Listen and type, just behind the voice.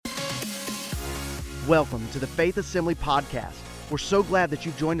Welcome to the Faith Assembly Podcast. We're so glad that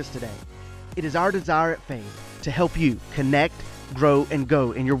you've joined us today. It is our desire at Faith to help you connect, grow, and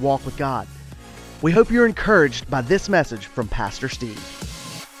go in your walk with God. We hope you're encouraged by this message from Pastor Steve.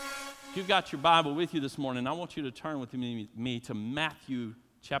 If you've got your Bible with you this morning, I want you to turn with me to Matthew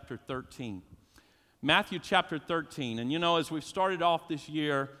chapter 13. Matthew chapter 13. And you know, as we've started off this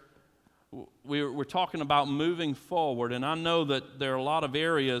year, we're talking about moving forward, and I know that there are a lot of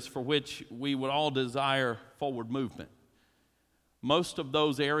areas for which we would all desire forward movement. Most of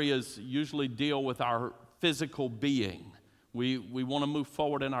those areas usually deal with our physical being. We want to move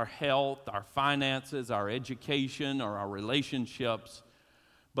forward in our health, our finances, our education, or our relationships.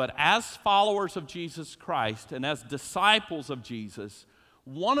 But as followers of Jesus Christ and as disciples of Jesus,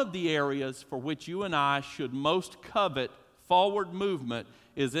 one of the areas for which you and I should most covet forward movement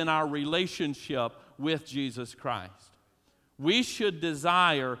is in our relationship with Jesus Christ. We should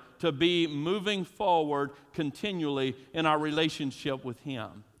desire to be moving forward continually in our relationship with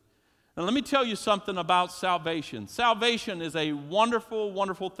Him. And let me tell you something about salvation. Salvation is a wonderful,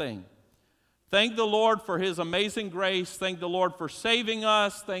 wonderful thing. Thank the Lord for His amazing grace. Thank the Lord for saving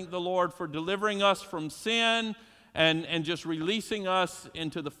us. Thank the Lord for delivering us from sin and just releasing us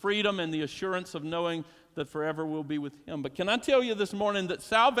into the freedom and the assurance of knowing that forever we'll be with Him. But can I tell you this morning that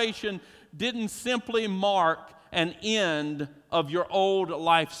salvation didn't simply mark an end of your old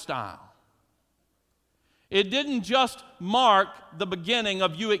lifestyle. It didn't just mark the beginning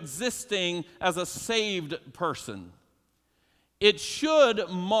of you existing as a saved person. It should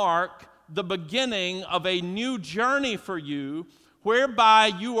mark the beginning of a new journey for you, whereby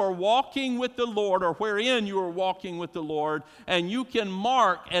you are walking with the Lord, or wherein you are walking with the Lord, and you can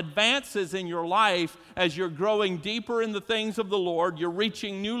mark advances in your life as you're growing deeper in the things of the Lord, you're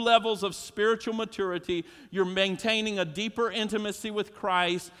reaching new levels of spiritual maturity, you're maintaining a deeper intimacy with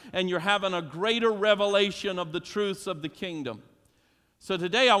Christ, and you're having a greater revelation of the truths of the kingdom. So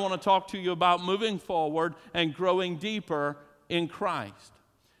today I want to talk to you about moving forward and growing deeper in Christ.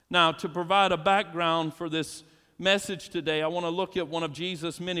 Now, to provide a background for this message today, I want to look at one of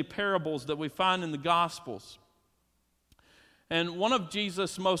Jesus' many parables that we find in the Gospels. And one of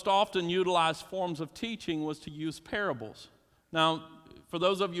Jesus' most often utilized forms of teaching was to use parables. Now, for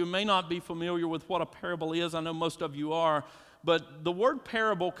those of you who may not be familiar with what a parable is, I know most of you are, but the word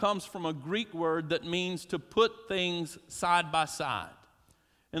parable comes from a Greek word that means to put things side by side.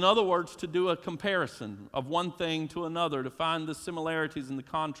 In other words, to do a comparison of one thing to another, to find the similarities and the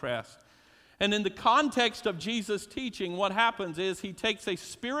contrast. And in the context of Jesus' teaching, what happens is He takes a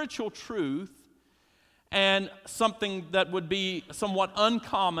spiritual truth and something that would be somewhat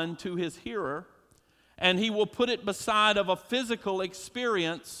uncommon to His hearer, and He will put it beside of a physical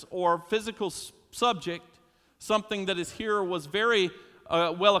experience or physical subject, something that His hearer was very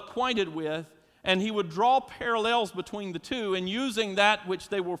well acquainted with, and He would draw parallels between the two, and using that which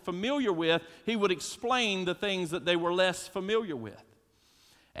they were familiar with, He would explain the things that they were less familiar with.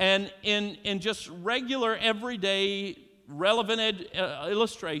 And in just regular, everyday, relevant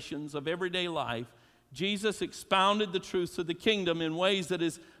illustrations of everyday life, Jesus expounded the truths of the kingdom in ways that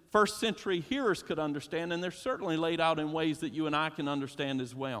His first century hearers could understand, and they're certainly laid out in ways that you and I can understand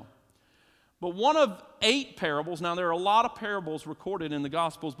as well. But one of 8 parables, now there are a lot of parables recorded in the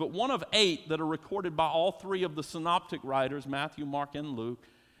Gospels, but one of 8 that are recorded by all 3 of the synoptic writers, Matthew, Mark, and Luke,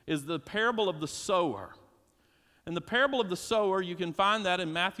 is the parable of the sower. And the parable of the sower, you can find that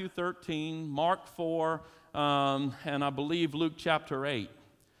in Matthew 13, Mark 4, and I believe Luke chapter 8.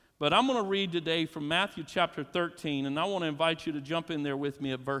 But I'm going to read today from Matthew chapter 13, and I want to invite you to jump in there with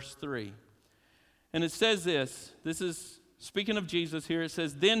me at verse 3. And it says this is speaking of Jesus here, it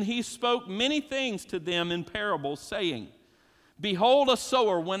says, "Then He spoke many things to them in parables, saying, Behold, a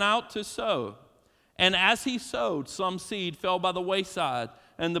sower went out to sow. And as he sowed, some seed fell by the wayside,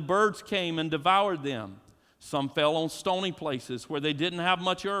 and the birds came and devoured them. Some fell on stony places where they didn't have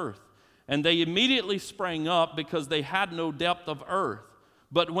much earth, and they immediately sprang up because they had no depth of earth.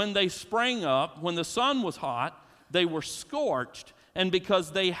 But when they sprang up, when the sun was hot, they were scorched, and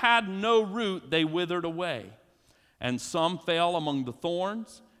because they had no root, they withered away. And some fell among the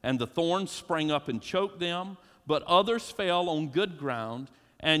thorns, and the thorns sprang up and choked them. But others fell on good ground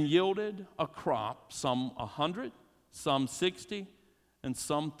and yielded a crop, some 100, some 60, and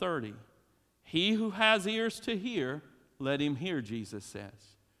some 30. He who has ears to hear, let him hear, Jesus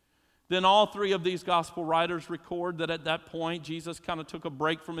says." Then all 3 of these gospel writers record that at that point, Jesus kind of took a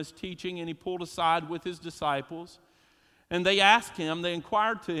break from His teaching and He pulled aside with His disciples. And they asked Him, they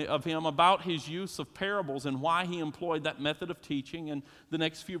inquired of Him about His use of parables and why He employed that method of teaching. And the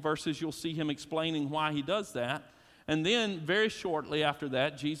next few verses, you'll see Him explaining why He does that. And then very shortly after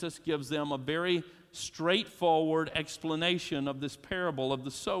that, Jesus gives them a very straightforward explanation of this parable of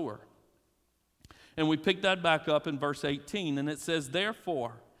the sower. And we pick that back up in verse 18, and it says,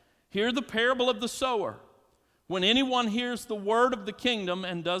 "Therefore, hear the parable of the sower. When anyone hears the word of the kingdom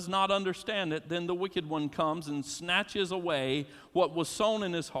and does not understand it, then the wicked one comes and snatches away what was sown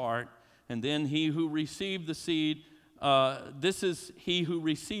in his heart. And then he who received the seed, this is he who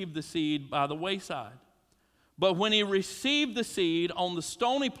received the seed by the wayside. But when he received the seed on the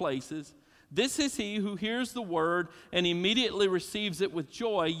stony places, this is he who hears the word and immediately receives it with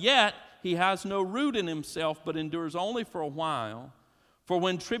joy, yet he has no root in himself, but endures only for a while. For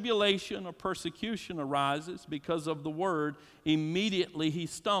when tribulation or persecution arises because of the word, immediately he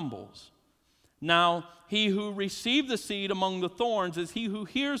stumbles. Now, he who received the seed among the thorns is he who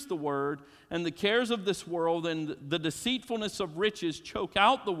hears the word, and the cares of this world and the deceitfulness of riches choke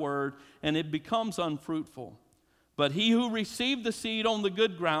out the word, and it becomes unfruitful. But he who received the seed on the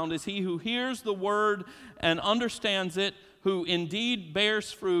good ground is he who hears the word and understands it, who indeed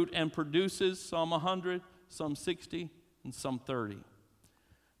bears fruit and produces some 100, some 60, and some 30.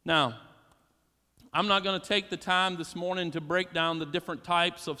 Now, I'm not going to take the time this morning to break down the different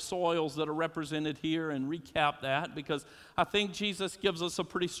types of soils that are represented here and recap that, because I think Jesus gives us a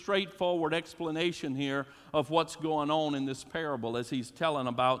pretty straightforward explanation here of what's going on in this parable as he's telling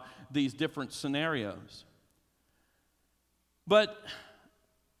about these different scenarios. But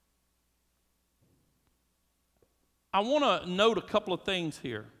I want to note a couple of things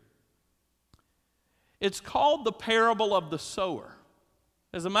here. It's called the parable of the sower.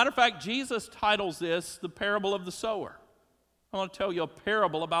 As a matter of fact, Jesus titles this the parable of the sower. I want to tell you a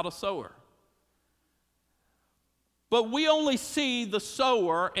parable about a sower. But we only see the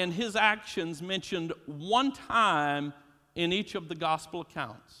sower and his actions mentioned one time in each of the gospel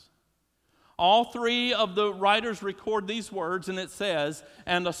accounts. All three of the writers record these words, and it says,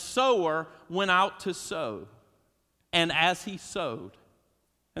 "And a sower went out to sow, and as he sowed."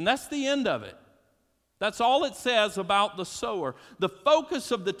 And that's the end of it. That's all it says about the sower. The focus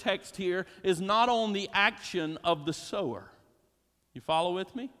of the text here is not on the action of the sower. You follow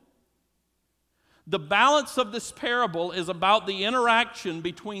with me? The balance of this parable is about the interaction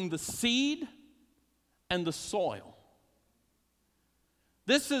between the seed and the soil.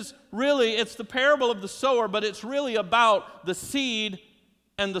 This is really, it's the parable of the sower, but it's really about the seed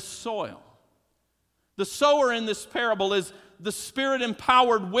and the soil. The sower in this parable is the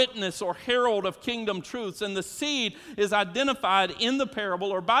Spirit-empowered witness or herald of kingdom truths, and the seed is identified in the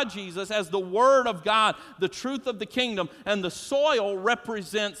parable or by Jesus as the Word of God, the truth of the kingdom, and the soil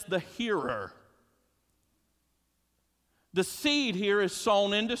represents the hearer. The seed here is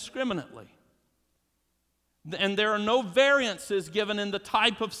sown indiscriminately. And there are no variances given in the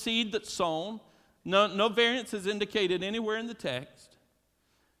type of seed that's sown. No variances indicated anywhere in the text.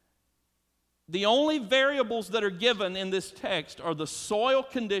 The only variables that are given in this text are the soil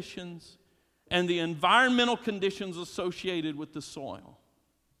conditions and the environmental conditions associated with the soil.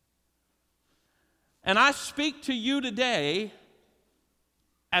 And I speak to you today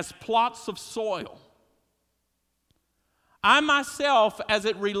as plots of soil. I myself, as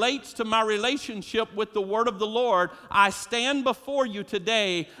it relates to my relationship with the Word of the Lord, I stand before you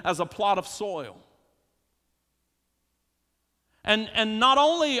today as a plot of soil. And not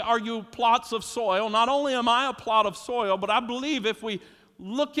only are you plots of soil, not only am I a plot of soil, but I believe if we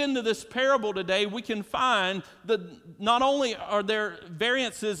look into this parable today, we can find that not only are there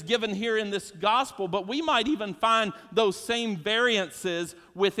variances given here in this gospel, but we might even find those same variances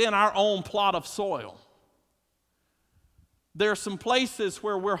within our own plot of soil. There are some places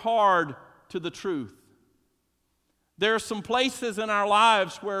where we're hard to the truth. There are some places in our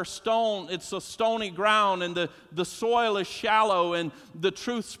lives where it's a stony ground and the soil is shallow and the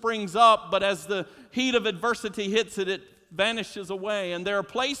truth springs up, but as the heat of adversity hits it, it vanishes away. And there are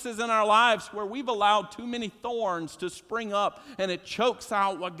places in our lives where we've allowed too many thorns to spring up and it chokes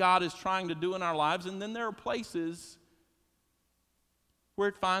out what God is trying to do in our lives. And then there are places where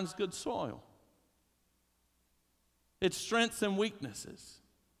it finds good soil. Its strengths and weaknesses.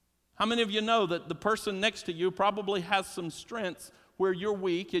 How many of you know that the person next to you probably has some strengths where you're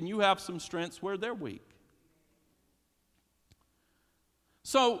weak and you have some strengths where they're weak?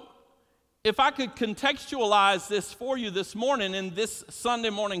 So, if I could contextualize this for you this morning in this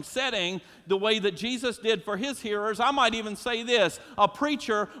Sunday morning setting, the way that Jesus did for his hearers, I might even say this: a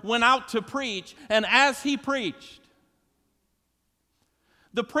preacher went out to preach, and as he preached,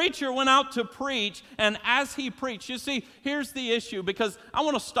 the preacher went out to preach, and as he preached, you see, here's the issue, because I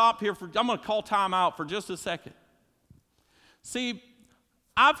want to stop here, I'm going to call time out for just a second. See,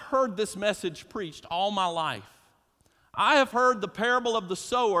 I've heard this message preached all my life. I have heard the parable of the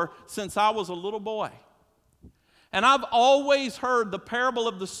sower since I was a little boy. And I've always heard the parable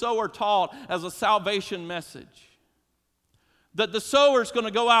of the sower taught as a salvation message. That the sower's going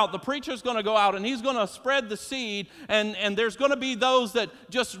to go out, the preacher's going to go out, and he's going to spread the seed, and there's going to be those that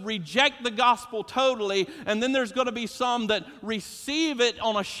just reject the gospel totally, and then there's going to be some that receive it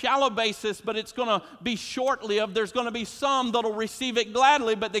on a shallow basis, but it's going to be short-lived. There's going to be some that'll receive it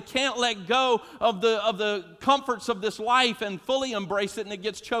gladly, but they can't let go of the comforts of this life and fully embrace it, and it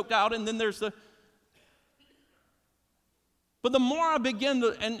gets choked out, and then there's the... But the more I begin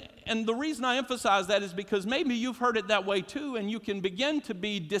to, and the reason I emphasize that is because maybe you've heard it that way too, and you can begin to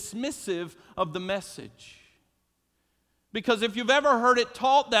be dismissive of the message. Because if you've ever heard it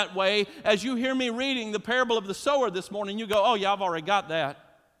taught that way, as you hear me reading the parable of the sower this morning, you go, oh yeah, I've already got that.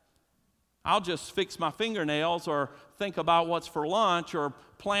 I'll just fix my fingernails or think about what's for lunch or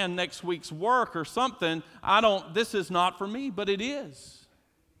plan next week's work or something. This is not for me, but it is.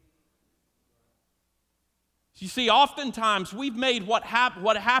 You see, oftentimes we've made what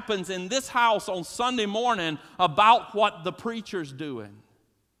happens in this house on Sunday morning about what the preacher's doing.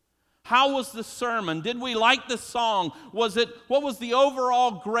 How was the sermon? Did we like the song? What was the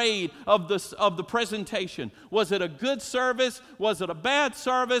overall grade of the presentation? Was it a good service? Was it a bad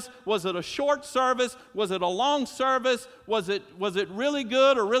service? Was it a short service? Was it a long service? Was it really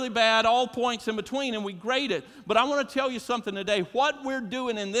good or really bad? All points in between, and we grade it. But I want to tell you something today. What we're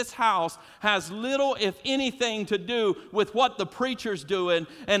doing in this house has little, if anything, to do with what the preacher's doing,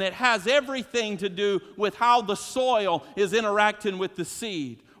 and it has everything to do with how the soil is interacting with the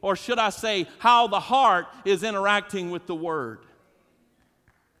seed. Or should I say, how the heart is interacting with the Word.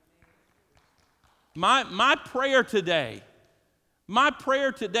 My prayer today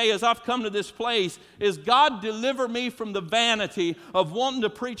as I've come to this place is God deliver me from the vanity of wanting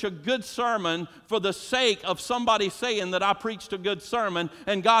to preach a good sermon for the sake of somebody saying that I preached a good sermon,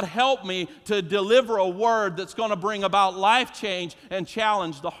 and God help me to deliver a word that's going to bring about life change and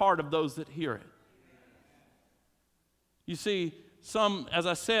challenge the heart of those that hear it. You see, some, as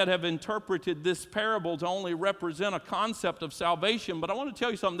I said, have interpreted this parable to only represent a concept of salvation, but I want to tell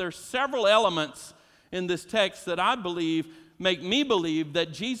you something. There's several elements in this text that I believe make me believe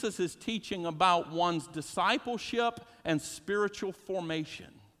that Jesus is teaching about one's discipleship and spiritual formation.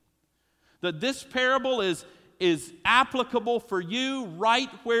 That this parable is applicable for you right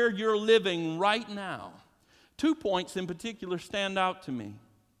where you're living right now. 2 points in particular stand out to me.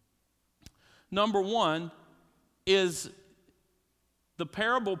 Number one is the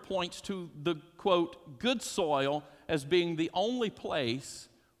parable points to the, quote, good soil as being the only place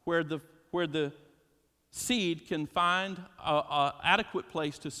where the seed can find an adequate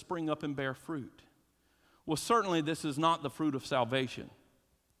place to spring up and bear fruit. Well, certainly this is not the fruit of salvation.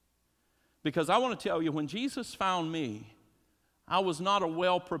 Because I want to tell you, when Jesus found me, I was not a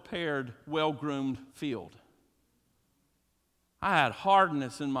well-prepared, well-groomed field. I had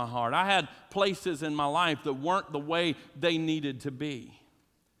hardness in my heart. I had places in my life that weren't the way they needed to be.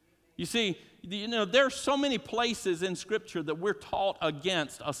 You see, there are so many places in Scripture that we're taught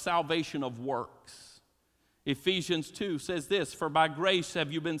against a salvation of works. Ephesians 2 says this, "For by grace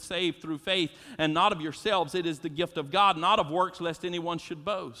have you been saved through faith, and not of yourselves. It is the gift of God, not of works, lest anyone should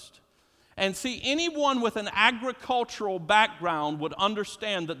boast." And see, anyone with an agricultural background would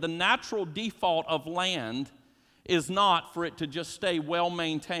understand that the natural default of land is not for it to just stay well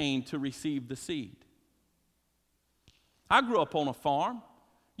maintained to receive the seed. I grew up on a farm.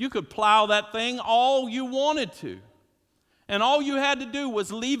 You could plow that thing all you wanted to. And all you had to do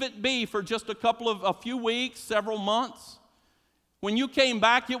was leave it be for just a few weeks, several months. When you came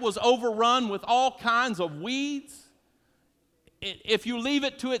back, it was overrun with all kinds of weeds. If you leave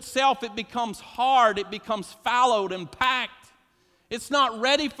it to itself, it becomes hard, it becomes fallowed and packed. It's not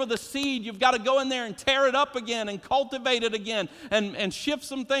ready for the seed. You've got to go in there and tear it up again and cultivate it again and shift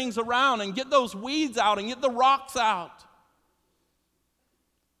some things around and get those weeds out and get the rocks out.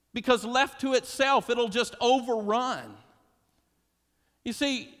 Because left to itself, it'll just overrun. You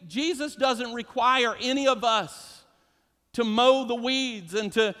see, Jesus doesn't require any of us to mow the weeds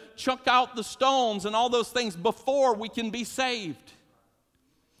and to chuck out the stones and all those things before we can be saved.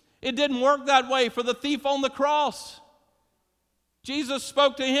 It didn't work that way for the thief on the cross. Jesus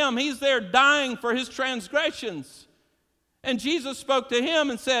spoke to him. He's there dying for his transgressions. And Jesus spoke to him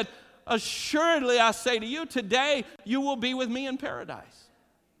and said, "Assuredly I say to you, today you will be with me in paradise."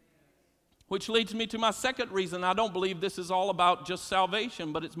 Which leads me to my second reason. I don't believe this is all about just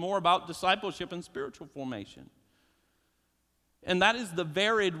salvation, but it's more about discipleship and spiritual formation. And that is the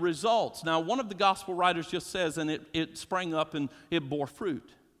varied results. Now, one of the gospel writers just says, and it sprang up and it bore fruit.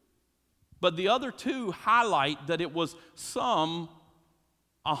 But the other two highlight that it was some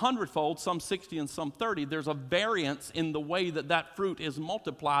 100-fold, some 60, and some 30. There's a variance in the way that that fruit is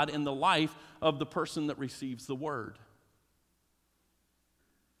multiplied in the life of the person that receives the word.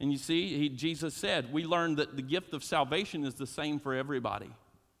 And you see, Jesus said, we learned that the gift of salvation is the same for everybody.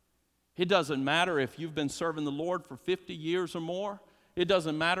 It doesn't matter if you've been serving the Lord for 50 years or more. It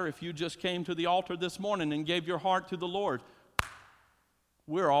doesn't matter if you just came to the altar this morning and gave your heart to the Lord.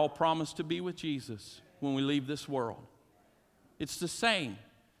 We're all promised to be with Jesus when we leave this world. It's the same.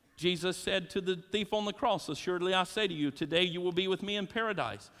 Jesus said to the thief on the cross, assuredly I say to you, today you will be with me in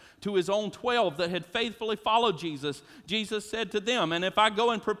paradise. To his own 12 that had faithfully followed Jesus, Jesus said to them, and if I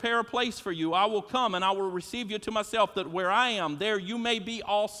go and prepare a place for you, I will come and I will receive you to myself, that where I am, there you may be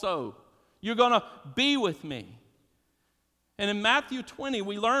also. You're going to be with me. And in Matthew 20,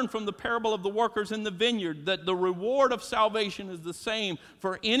 we learn from the parable of the workers in the vineyard that the reward of salvation is the same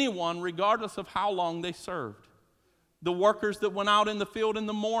for anyone, regardless of how long they served. The workers that went out in the field in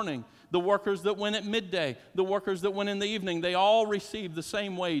the morning, the workers that went at midday, the workers that went in the evening, they all received the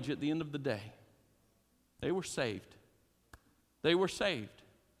same wage at the end of the day. They were saved. They were saved.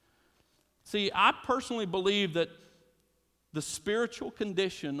 See, I personally believe that the spiritual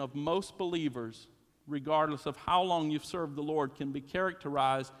condition of most believers, regardless of how long you've served the Lord, can be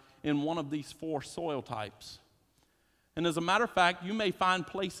characterized in one of these four soil types. And as a matter of fact, you may find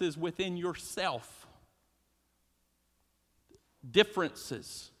places within yourself,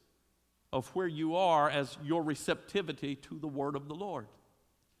 differences of where you are as your receptivity to the word of the Lord.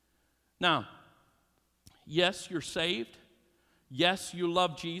 Now, yes, you're saved. Yes, you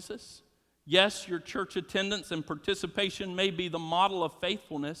love Jesus. Yes, your church attendance and participation may be the model of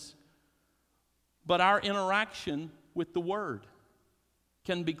faithfulness, but our interaction with the word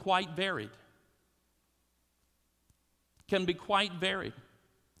can be quite varied. Can be quite varied.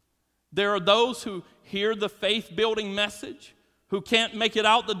 There are those who hear the faith-building message who can't make it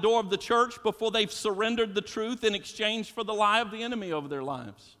out the door of the church before they've surrendered the truth in exchange for the lie of the enemy over their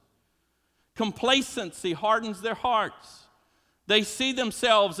lives. Complacency hardens their hearts. They see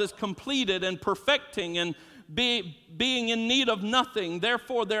themselves as completed and perfecting and being in need of nothing.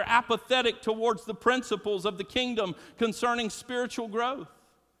 Therefore, they're apathetic towards the principles of the kingdom concerning spiritual growth.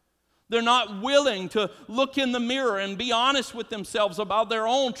 They're not willing to look in the mirror and be honest with themselves about their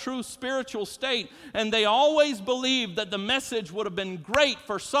own true spiritual state. And they always believe that the message would have been great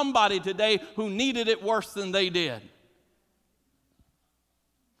for somebody today who needed it worse than they did.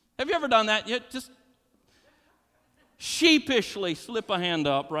 Have you ever done that? You just sheepishly slip a hand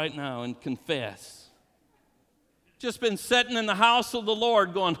up right now and confess. Just been sitting in the house of the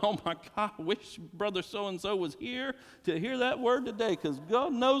Lord going, oh my God, I wish brother so-and-so was here to hear that word today, because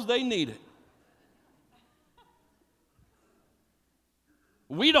God knows they need it.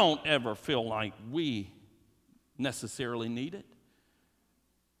 We don't ever feel like we necessarily need it.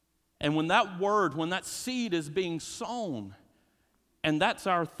 And when that word, when that seed is being sown, and that's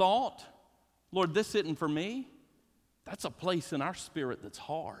our thought, Lord, this isn't for me, that's a place in our spirit that's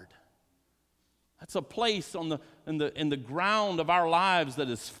hard. That's a place in the ground of our lives that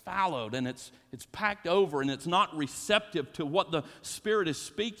is fallowed and it's packed over and it's not receptive to what the Spirit is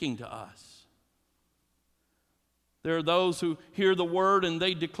speaking to us. There are those who hear the word and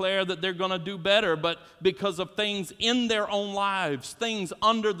they declare that they're going to do better, but because of things in their own lives, things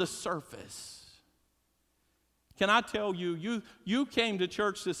under the surface. Can I tell you, you came to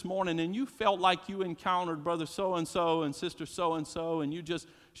church this morning and you felt like you encountered brother so-and-so and sister so-and-so, and you just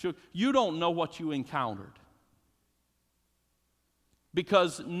shook. You don't know what you encountered.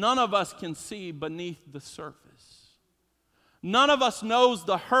 Because none of us can see beneath the surface. None of us knows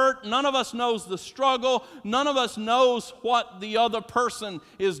the hurt. None of us knows the struggle. None of us knows what the other person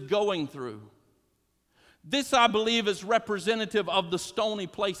is going through. This, I believe, is representative of the stony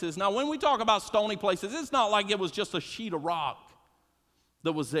places. Now, when we talk about stony places, it's not like it was just a sheet of rock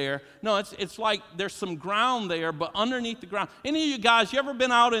that was there. No, it's like there's some ground there, but underneath the ground. Any of you guys, you ever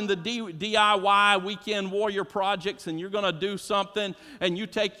been out in the DIY weekend warrior projects and you're going to do something and you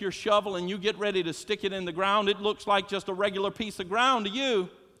take your shovel and you get ready to stick it in the ground? It looks like just a regular piece of ground to you.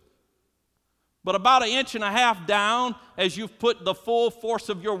 But about 1.5 inches down, as you've put the full force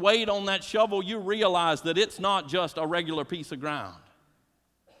of your weight on that shovel, you realize that it's not just a regular piece of ground.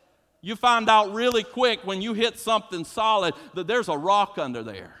 You find out really quick when you hit something solid that there's a rock under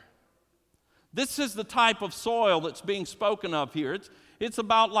there. This is the type of soil that's being spoken of here. It's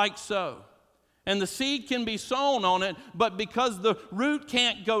about like so. And the seed can be sown on it, but because the root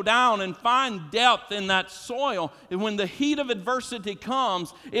can't go down and find depth in that soil, and when the heat of adversity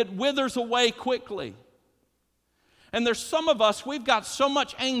comes, it withers away quickly. And there's some of us, we've got so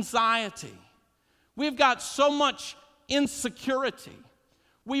much anxiety. We've got so much insecurity.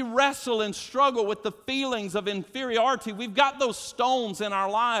 We wrestle and struggle with the feelings of inferiority. We've got those stones in our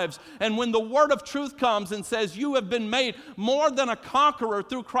lives. And when the word of truth comes and says, you have been made more than a conqueror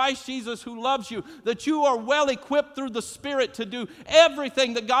through Christ Jesus who loves you, that you are well equipped through the Spirit to do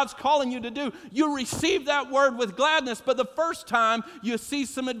everything that God's calling you to do, you receive that word with gladness. But the first time you see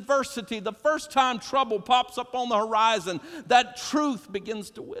some adversity, the first time trouble pops up on the horizon, that truth begins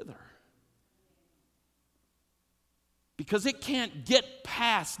to wither. Because it can't get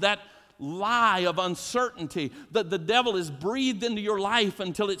past that lie of uncertainty that the devil has breathed into your life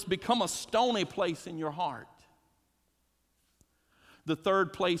until it's become a stony place in your heart. The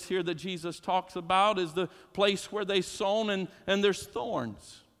third place here that Jesus talks about is the place where they sown and there's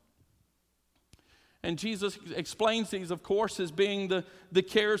thorns. And Jesus explains these, of course, as being the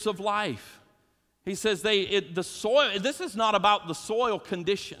cares of life. He says the soil. This is not about the soil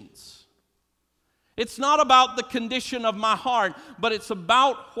conditions. It's not about the condition of my heart, but it's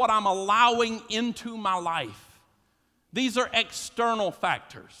about what I'm allowing into my life. These are external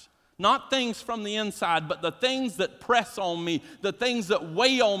factors, not things from the inside, but the things that press on me, the things that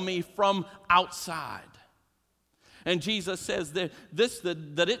weigh on me from outside. And Jesus says that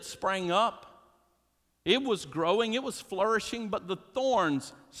it sprang up, it was growing, it was flourishing, but the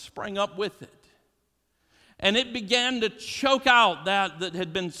thorns sprang up with it. And it began to choke out that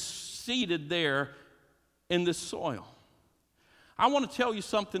had been seeded there in this soil. I want to tell you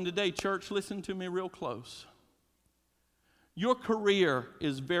something today, church. Listen to me real close. Your career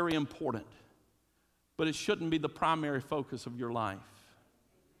is very important, but it shouldn't be the primary focus of your life.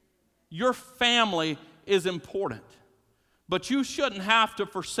 Your family is important, but you shouldn't have to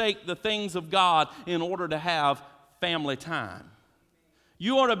forsake the things of God in order to have family time.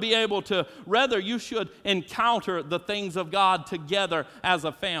 You ought to be able to, rather you should encounter the things of God together as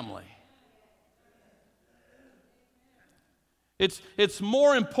a family. It's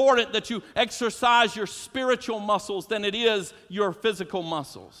more important that you exercise your spiritual muscles than it is your physical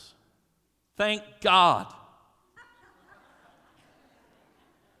muscles. Thank God.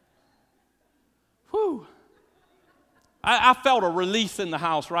 Whew. I felt a release in the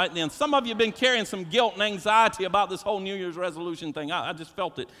house right then. Some of you have been carrying some guilt and anxiety about this whole New Year's resolution thing. I just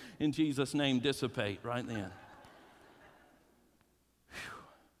felt it in Jesus' name dissipate right then. Whew.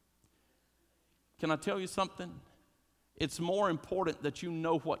 Can I tell you something? It's more important that you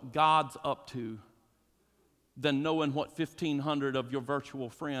know what God's up to than knowing what 1,500 of your virtual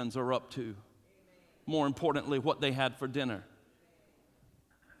friends are up to. More importantly, what they had for dinner.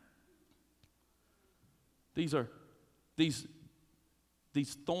 These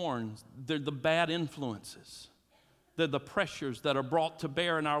thorns, they're the bad influences. They're the pressures that are brought to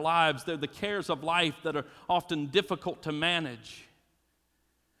bear in our lives. They're the cares of life that are often difficult to manage.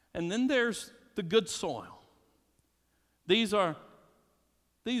 And then there's the good soil. These are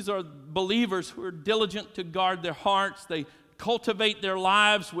believers who are diligent to guard their hearts. They cultivate their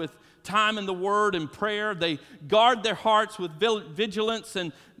lives with time in the Word and prayer. They guard their hearts with vigilance,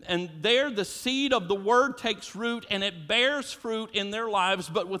 and there the seed of the Word takes root, and it bears fruit in their lives,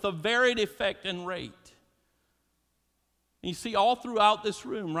 but with a varied effect and rate. And you see all throughout this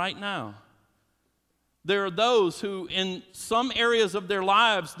room right now, there are those who in some areas of their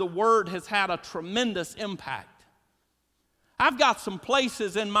lives, the Word has had a tremendous impact. I've got some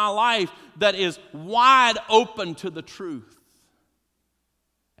places in my life that is wide open to the truth.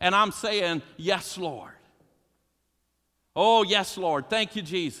 And I'm saying, yes, Lord. Oh, yes, Lord. Thank you,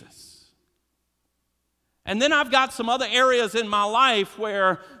 Jesus. And then I've got some other areas in my life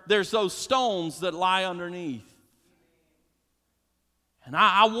where there's those stones that lie underneath. And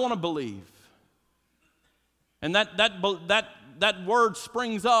I want to believe. And that word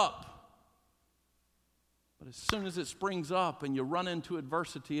springs up. But as soon as it springs up and you run into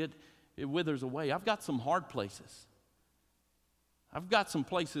adversity, it withers away. I've got some hard places. I've got some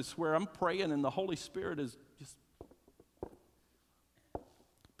places where I'm praying and the Holy Spirit is just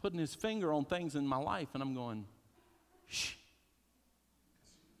putting His finger on things in my life, and I'm going, shh.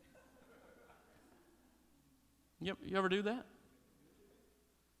 You ever do that?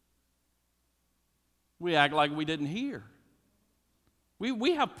 We act like we didn't hear.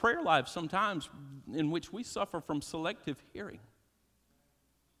 We have prayer lives sometimes in which we suffer from selective hearing.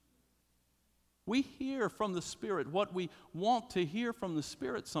 We hear from the Spirit what we want to hear from the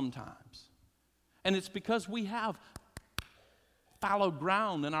Spirit sometimes. And it's because we have fallow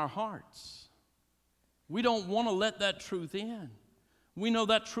ground in our hearts. We don't want to let that truth in. We know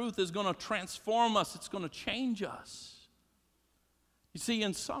that truth is going to transform us. It's going to change us. You see,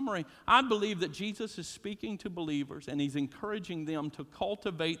 in summary, I believe that Jesus is speaking to believers and he's encouraging them to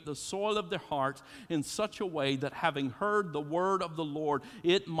cultivate the soil of their hearts in such a way that having heard the word of the Lord,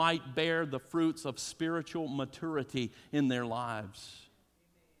 it might bear the fruits of spiritual maturity in their lives.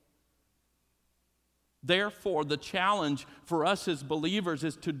 Therefore, the challenge for us as believers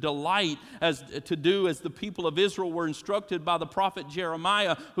is to delight, as the people of Israel were instructed by the prophet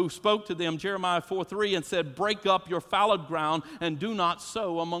Jeremiah, who spoke to them, Jeremiah 4:3, and said, "Break up your fallow ground and do not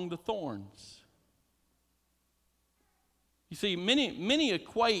sow among the thorns." You see, many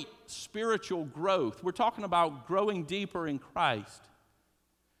equate spiritual growth. We're talking about growing deeper in Christ.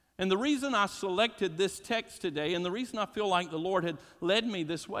 And the reason I selected this text today, and the reason I feel like the Lord had led me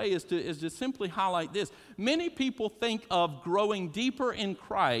this way, is to simply highlight this. Many people think of growing deeper in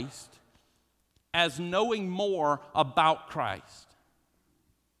Christ as knowing more about Christ.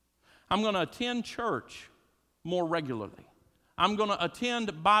 I'm going to attend church more regularly. I'm going to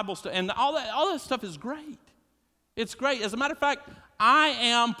attend Bible study, and all that stuff is great. It's great. As a matter of fact, I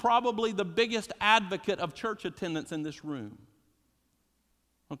am probably the biggest advocate of church attendance in this room.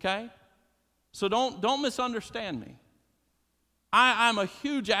 Okay? So don't misunderstand me. I'm a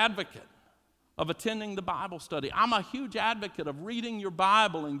huge advocate of attending the Bible study. I'm a huge advocate of reading your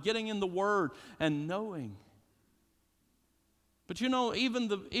Bible and getting in the Word and knowing. But you know,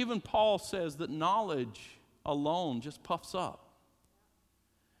 even Paul says that knowledge alone just puffs up.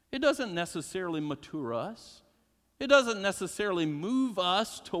 It doesn't necessarily mature us. It doesn't necessarily move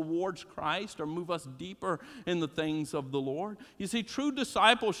us towards Christ or move us deeper in the things of the Lord. You see, true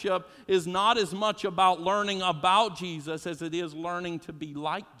discipleship is not as much about learning about Jesus as it is learning to be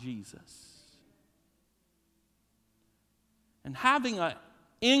like Jesus. And having an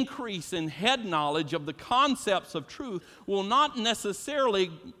increase in head knowledge of the concepts of truth will not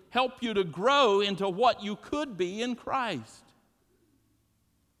necessarily help you to grow into what you could be in Christ.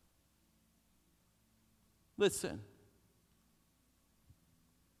 Listen.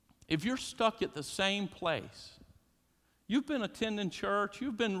 If you're stuck at the same place, you've been attending church,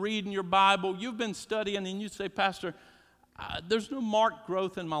 you've been reading your Bible, you've been studying, and you say, "Pastor, there's no marked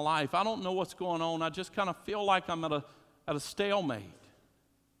growth in my life. I don't know what's going on. I just kind of feel like I'm at a stalemate.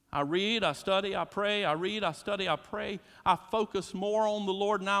 I read, I study, I pray, I read, I study, I pray. I focus more on the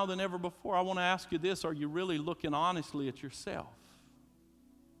Lord now than ever before." I want to ask you this: are you really looking honestly at yourself?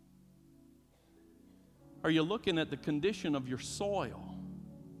 Are you looking at the condition of your soil?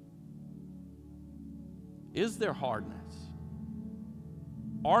 Is there hardness?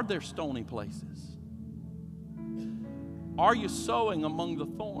 Are there stony places? Are you sowing among the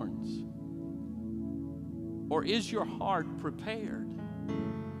thorns? Or is your heart prepared?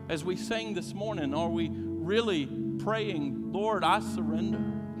 As we sang this morning, are we really praying, "Lord, I surrender"?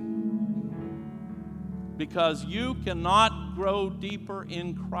 Because you cannot grow deeper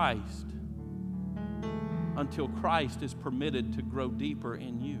in Christ until Christ is permitted to grow deeper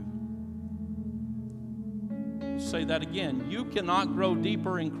in you. Say that again. You cannot grow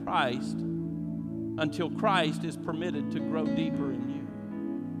deeper in Christ until Christ is permitted to grow deeper in you.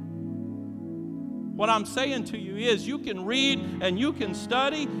 What I'm saying to you is, you can read and you can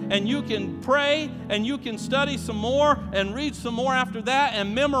study and you can pray and you can study some more and read some more after that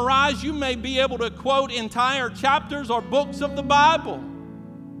and memorize. You may be able to quote entire chapters or books of the Bible.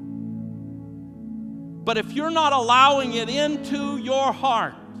 But if you're not allowing it into your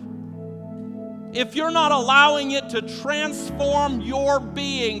heart, if you're not allowing it to transform your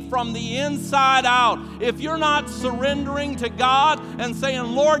being from the inside out, if you're not surrendering to God and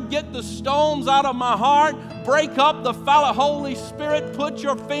saying, "Lord, get the stones out of my heart, break up the fallow, Holy Spirit, put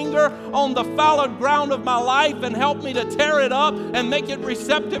your finger on the fallow ground of my life and help me to tear it up and make it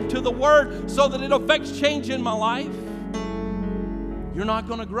receptive to the Word so that it affects change in my life," you're not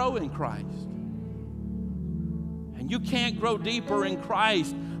going to grow in Christ. And you can't grow deeper in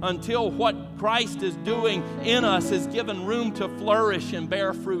Christ until what Christ is doing in us is given room to flourish and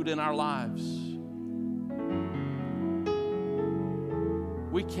bear fruit in our lives.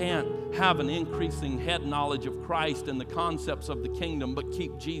 We can't have an increasing head knowledge of Christ and the concepts of the kingdom, but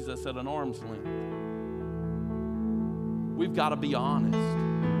keep Jesus at an arm's length. We've got to be honest.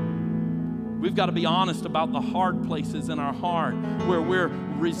 We've got to be honest about the hard places in our heart where we're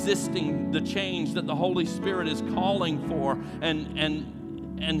resisting the change that the Holy Spirit is calling for, and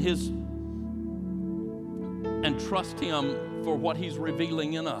trust Him for what He's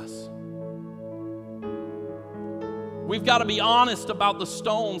revealing in us. We've got to be honest about the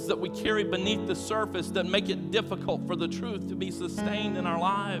stones that we carry beneath the surface that make it difficult for the truth to be sustained in our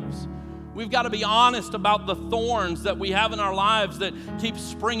lives. We've got to be honest about the thorns that we have in our lives that keep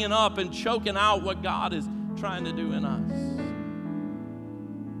springing up and choking out what God is trying to do in us.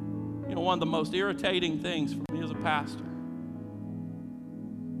 You know, one of the most irritating things for me as a pastor,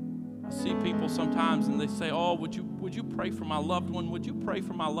 I see people sometimes and they say, oh, would you pray for my loved one? Would you pray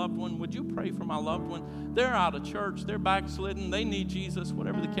for my loved one? Would you pray for my loved one? They're out of church. They're backslidden. They need Jesus,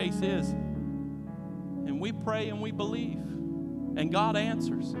 whatever the case is. And we pray and we believe. And God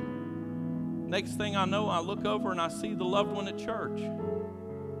answers. Next thing I know, I look over and I see the loved one at church.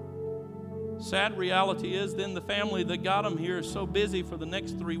 Sad reality is then the family that got them here is so busy for the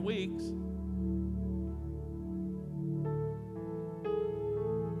next 3 weeks.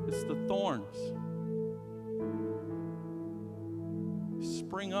 It's the thorns.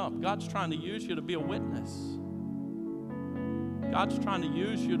 Spring up. God's trying to use you to be a witness. God's trying to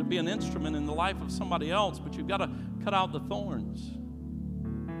use you to be an instrument in the life of somebody else, but you've got to cut out the thorns.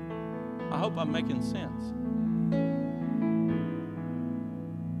 I hope I'm making sense.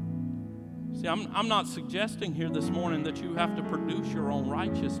 See, I'm not suggesting here this morning that you have to produce your own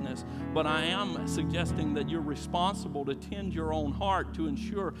righteousness, but I am suggesting that you're responsible to tend your own heart to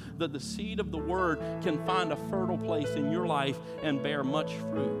ensure that the seed of the Word can find a fertile place in your life and bear much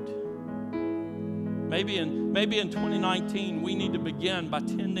fruit. Maybe in 2019, we need to begin by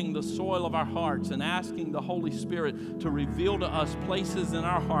tending the soil of our hearts and asking the Holy Spirit to reveal to us places in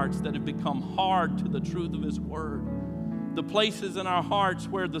our hearts that have become hard to the truth of His Word. The places in our hearts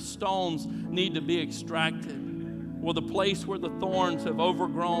where the stones need to be extracted, or the place where the thorns have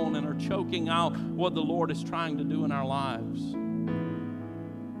overgrown and are choking out what the Lord is trying to do in our lives.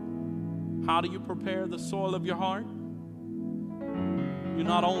 How do you prepare the soil of your heart? You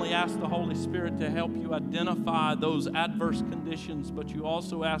not only ask the Holy Spirit to help you identify those adverse conditions, but you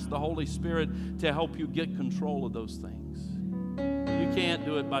also ask the Holy Spirit to help you get control of those things. You can't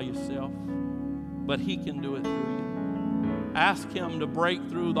do it by yourself, but He can do it through you. Ask Him to break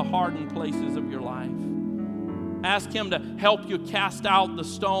through the hardened places of your life. Ask Him to help you cast out the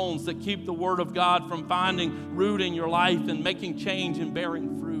stones that keep the Word of God from finding root in your life and making change and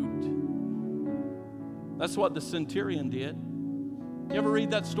bearing fruit. That's what the centurion did. You ever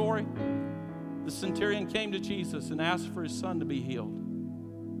read that story? The centurion came to Jesus and asked for his son to be healed.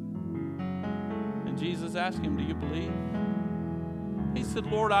 And Jesus asked him, do you believe? He said,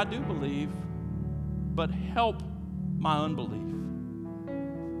 Lord, I do believe, but help my unbelief.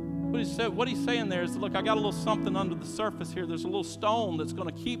 What he's saying there is, look, I got a little something under the surface here. There's a little stone that's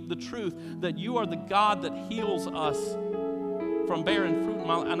going to keep the truth that you are the God that heals us from bearing fruit in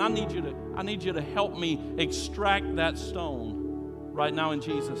my life. And I need you to help me extract that stone right now in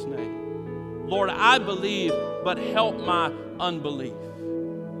Jesus' name. Lord, I believe, but help my unbelief.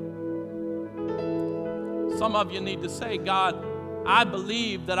 Some of you need to say, God, I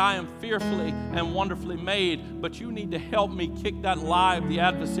believe that I am fearfully and wonderfully made, but you need to help me kick that lie of the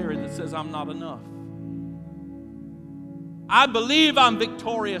adversary that says I'm not enough. I believe I'm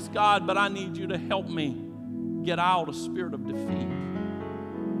victorious, God, but I need you to help me get out a spirit of defeat.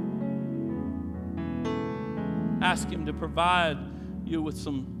 Ask Him to provide you with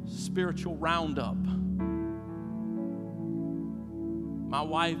some spiritual roundup. My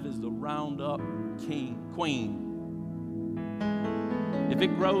wife is the roundup queen. If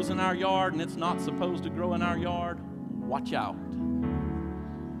it grows in our yard and it's not supposed to grow in our yard, watch out.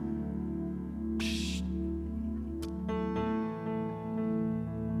 Psst.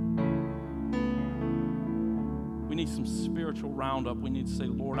 We need some spiritual roundup. We need to say,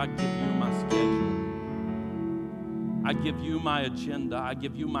 Lord, I give you my schedule. I give you my agenda. I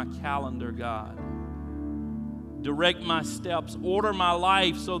give you my calendar, God. Direct my steps. Order my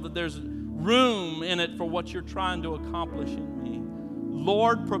life so that there's room in it for what you're trying to accomplish in me.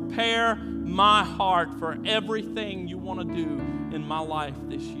 Lord, prepare my heart for everything you want to do in my life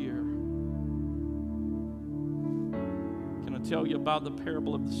this year. Can I tell you about the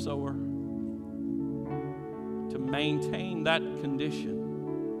parable of the sower? To maintain that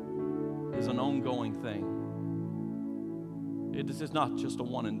condition is an ongoing thing. It is not just a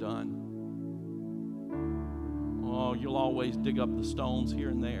one and done. Oh, you'll always dig up the stones here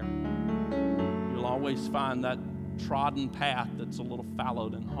and there. You'll always find that trodden path that's a little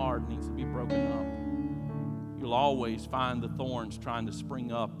fallowed and hard, needs to be broken up. You'll always find the thorns trying to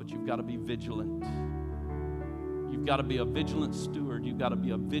spring up, but you've got to be vigilant. You've got to be a vigilant steward. You've got to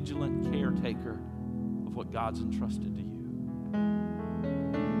be a vigilant caretaker of what God's entrusted to you.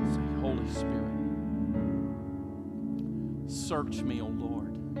 Say, Holy Spirit, search me, O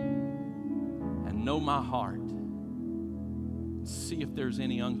Lord, and know my heart. See if there's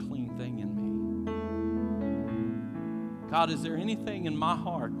any unclean thing in me. God, is there anything in my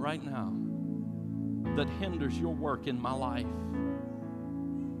heart right now that hinders your work in my life?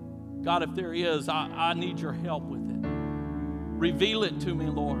 God, if there is, I need your help with it. Reveal it to me,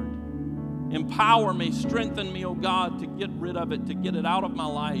 Lord. Empower me, strengthen me, oh God, to get rid of it, to get it out of my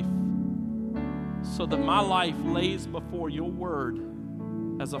life, so that my life lays before your word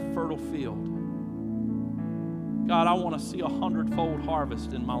as a fertile field. God, I want to see 100-fold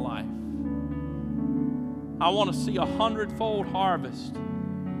harvest in my life. I want to see 100-fold harvest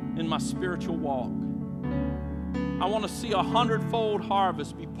in my spiritual walk. I want to see 100-fold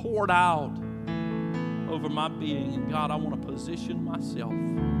harvest be poured out over my being. And God, I want to position myself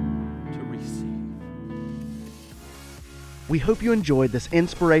to receive. We hope you enjoyed this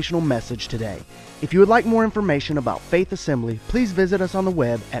inspirational message today. If you would like more information about Faith Assembly, please visit us on the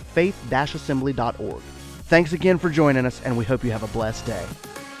web at faith-assembly.org. Thanks again for joining us, and we hope you have a blessed day.